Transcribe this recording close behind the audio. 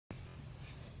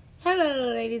Hello,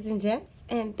 ladies and gents,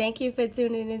 and thank you for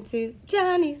tuning into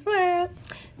Johnny's World.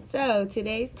 So,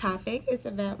 today's topic is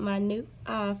about my new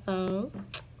iPhone,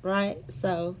 right?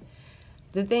 So,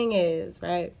 the thing is,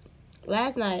 right,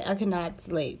 last night I could not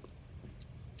sleep.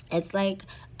 It's like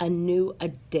a new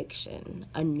addiction,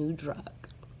 a new drug.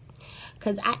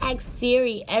 Because I ask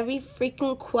Siri every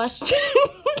freaking question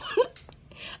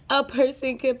a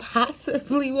person could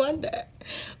possibly wonder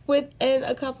within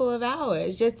a couple of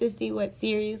hours just to see what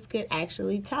Siri's could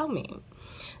actually tell me.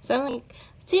 So I'm like,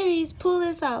 Siri's, pull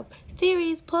this up.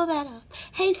 Siri's, pull that up.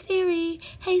 Hey Siri,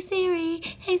 hey Siri,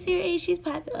 hey Siri. She's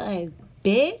probably like,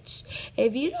 bitch,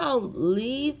 if you don't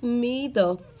leave me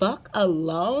the fuck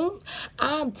alone,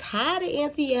 I'm tired of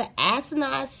answering your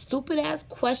asinine, stupid ass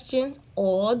questions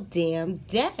all damn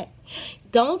day.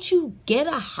 Don't you get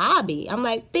a hobby? I'm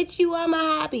like, bitch, you are my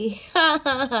hobby.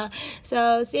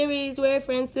 So Siri's, we're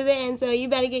friends to the end, so you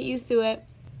better get used to it.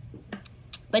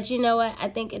 But you know what? I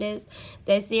think it is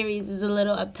that Siri's is a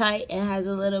little uptight and has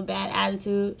a little bad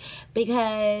attitude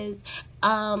because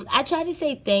I try to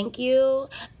say thank you,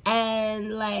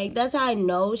 and like that's how I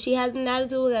know she has an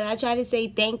attitude, because I try to say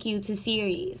thank you to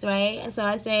Siri's, right? And so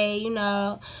I say,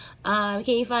 can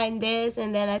you find this?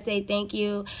 And then I say thank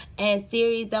you, and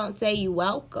Siri's don't say you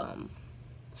welcome.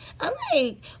 I'm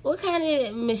like, what kind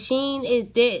of machine is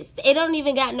this? It don't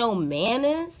even got no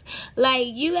manners. Like,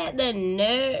 you got the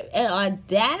nerve and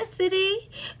audacity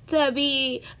to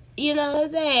be, you know what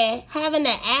I'm saying, having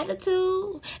an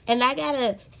attitude, and I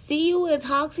gotta see you and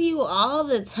talk to you all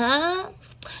the time?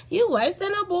 You worse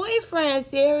than a boyfriend,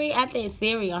 Siri. I think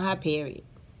Siri on her period.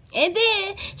 And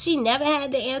then she never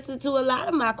had the answer to a lot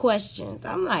of my questions.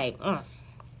 I'm like,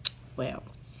 well,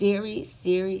 Siri.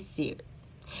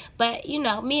 But,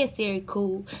 me and Siri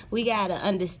cool. We got an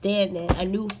understanding, a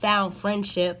newfound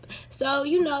friendship. So,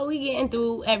 we getting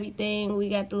through everything. We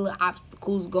got the little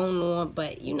obstacles going on.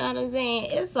 But, you know what I'm saying?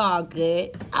 It's all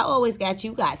good. I always got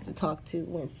you guys to talk to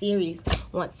when Siri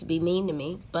wants to be mean to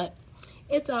me. But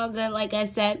it's all good, like I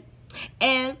said.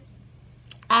 And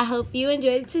I hope you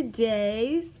enjoyed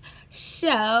today's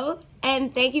show.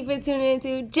 And thank you for tuning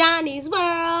into Johnny's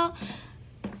World. All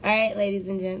right, ladies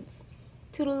and gents.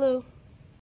 Toodaloo.